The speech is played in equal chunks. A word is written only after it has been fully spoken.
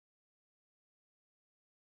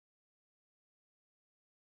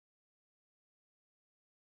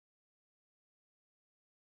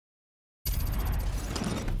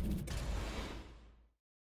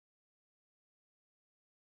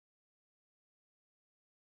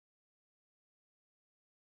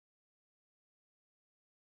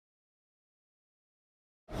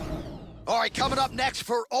All right, coming up next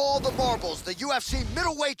for all the marbles, the UFC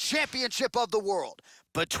Middleweight Championship of the World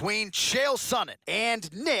between Chael Sonnen and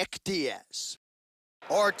Nick Diaz.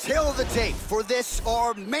 Our tale of the tape for this,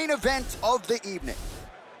 our main event of the evening.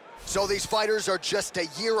 So these fighters are just a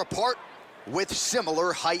year apart with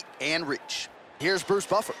similar height and reach. Here's Bruce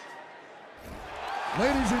Buffer.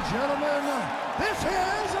 Ladies and gentlemen, this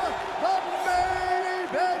is the main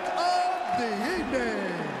event of the evening.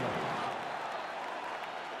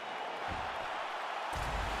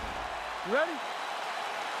 You ready?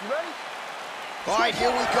 You ready? All right,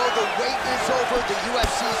 here we go. The wait is over. The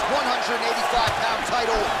UFC's 185-pound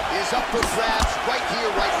title is up for grabs right here,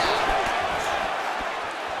 right now.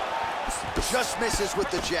 Just misses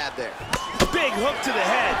with the jab there. Big hook to the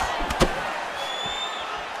head.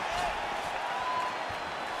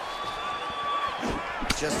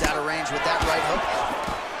 Just out of range with that right hook.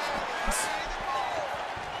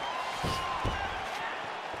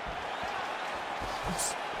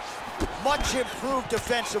 Much improved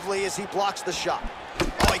defensively as he blocks the shot.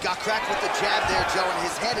 Oh, he got cracked with the jab there, Joe, and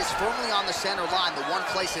his head is firmly on the center line, the one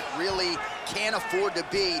place it really can't afford to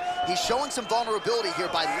be. He's showing some vulnerability here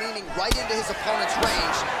by leaning right into his opponent's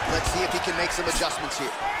range. Let's see if he can make some adjustments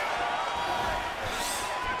here.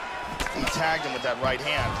 He tagged him with that right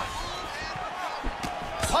hand.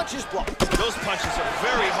 Punches blocked. Those punches are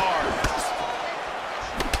very hard.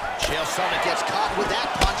 Chael Sonnen gets caught with that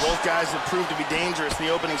punch. Both guys have proved to be dangerous in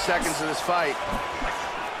the opening seconds of this fight.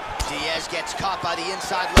 Diaz gets caught by the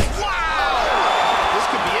inside leg. Wow! This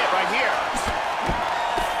could be it right here.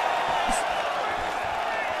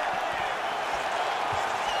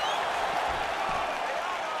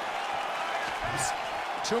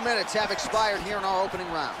 2 minutes have expired here in our opening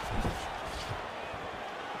round.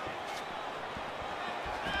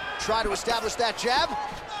 Try to establish that jab.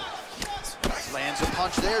 Lands a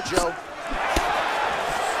punch there, Joe.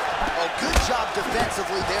 Oh, good job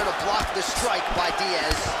defensively there to block the strike by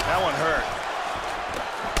Diaz. That one hurt.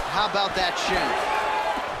 How about that shin?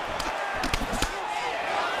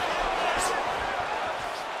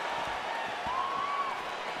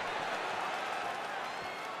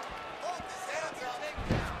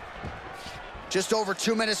 Just over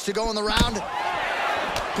 2 minutes to go in the round.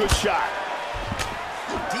 Good shot.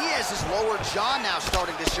 Diaz's lower jaw now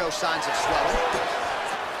starting to show signs of swelling.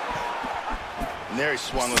 And there he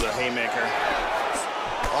swung with a haymaker.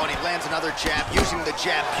 Oh, and he lands another jab, using the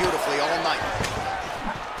jab beautifully all night.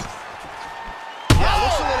 Yeah,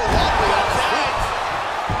 looks a little wobbly on his feet.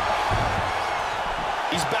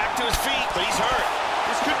 He's back to his feet, but he's hurt.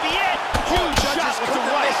 This could be it. Huge shot with the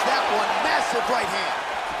right. Miss that one, massive right hand.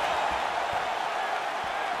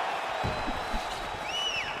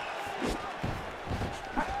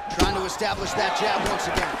 Trying to establish that jab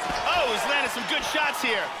once again. Oh, he's landed some good shots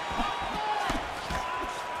here.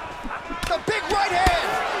 The big right hand!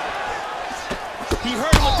 He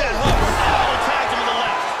hurt him with that hook. Oh, tagged him with the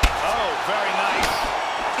left. Oh, very nice.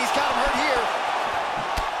 He's got him hurt here.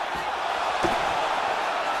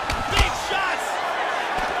 Big shots!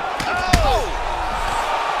 Oh!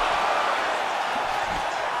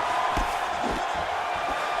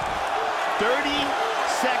 30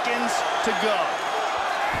 seconds to go.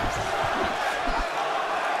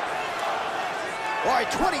 All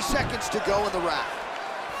right, 20 seconds to go in the round.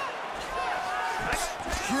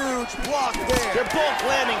 Huge block there. They're both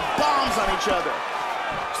landing bombs on each other.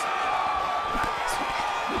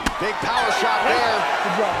 Big power shot there.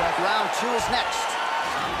 Good job, round 2 is next.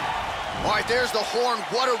 All right, there's the horn.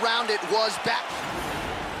 What a round it was. Back.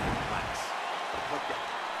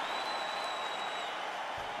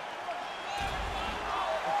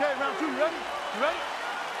 Okay, round 2, you ready? You ready?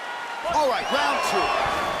 All right, round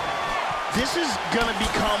 2. This is gonna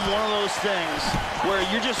become one of those things where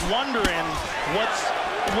you're just wondering what's it.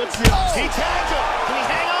 Oh. He tagged him. Can he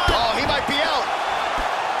hang on? Oh, he might be out.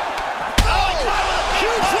 Oh, he caught him with a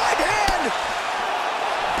Huge hook. right hand.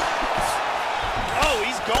 Oh,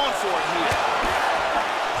 he's going for it here.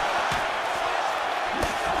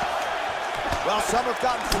 Well, some have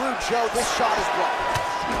gotten through, Joe. This shot is blocked.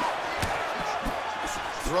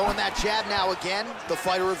 Throwing that jab now again. The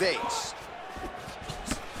fighter evades.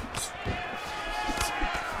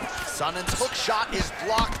 Sonnen's hook shot is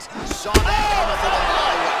blocked. Sonnen coming for the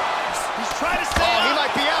highway. He's trying to stay Oh, he up.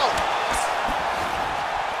 might be out.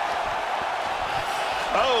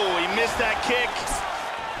 Oh, he missed that kick.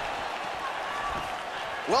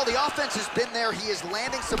 Well, the offense has been there. He is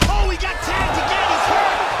landing some... Oh, he got tagged again. He's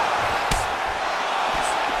hurt.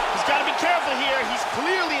 He's got to be careful here. He's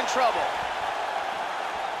clearly in trouble.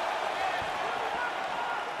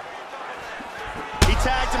 He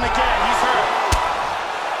tagged him again. He's hurt.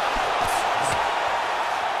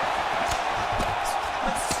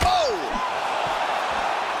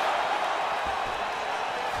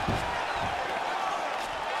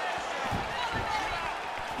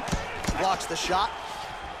 blocks the shot.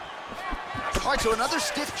 All right, so another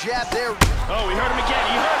stiff jab there. Oh, we heard him again.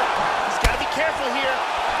 He heard him. He's got to be careful here.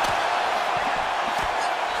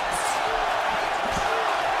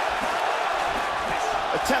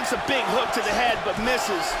 Attempts a big hook to the head, but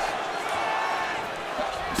misses.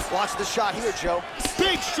 Watch the shot here, Joe.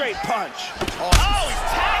 Big straight punch. Oh, he's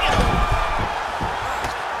tagging him.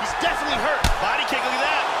 He's definitely hurt. Body kick, look at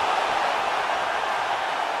that.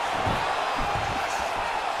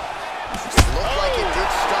 Looked like it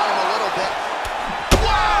did stun him a little bit.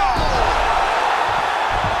 Wow!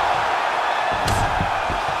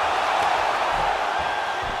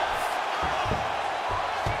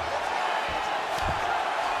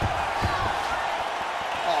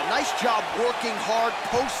 Oh, nice job working hard,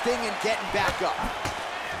 posting, and getting back up.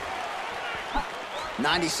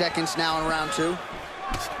 90 seconds now in round 2.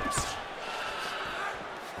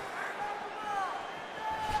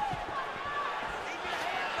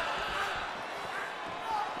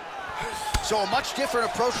 So a much different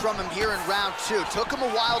approach from him here in round 2. Took him a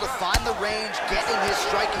while to find the range, get in his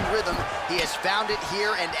striking rhythm. He has found it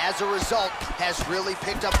here, and as a result, has really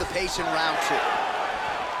picked up the pace in round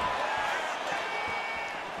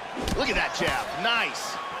 2. Look at that jab.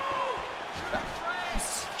 Nice.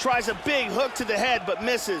 Tries a big hook to the head, but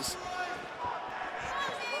misses.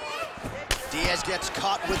 Diaz gets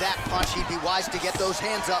caught with that punch. He'd be wise to get those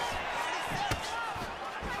hands up.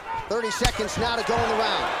 30 seconds now to go in the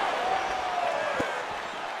round.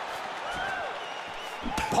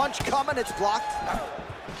 Punch coming, it's blocked.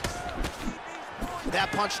 That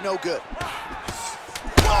punch no good.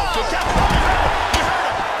 Oh, good job. He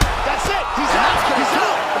hurt him. That's it. He's out. He's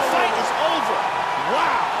out. The fight is over.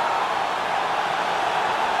 Wow.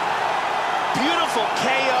 Beautiful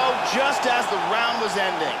KO just as the round was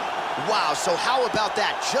ending. Wow, so how about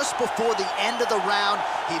that? Just before the end of the round,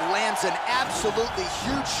 he lands an absolutely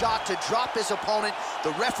huge shot to drop his opponent.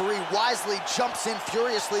 The referee wisely jumps in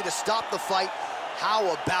furiously to stop the fight.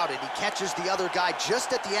 How about it? He catches the other guy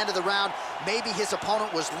just at the end of the round. Maybe his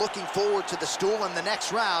opponent was looking forward to the stool in the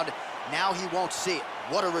next round. Now he won't see it.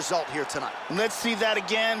 What a result here tonight. Let's see that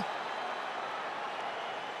again.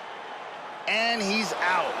 And he's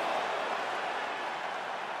out.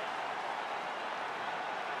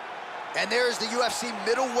 And there's the UFC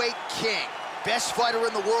middleweight king. Best fighter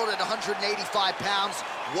in the world at 185 pounds.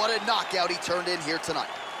 What a knockout he turned in here tonight.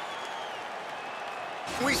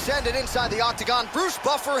 We send it inside the octagon. Bruce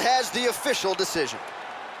Buffer has the official decision.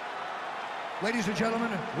 Ladies and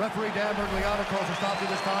gentlemen, referee Dan Bergliano calls a stop to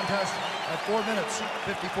this contest at 4 minutes,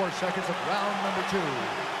 54 seconds of round number 2.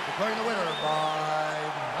 Declaring the winner by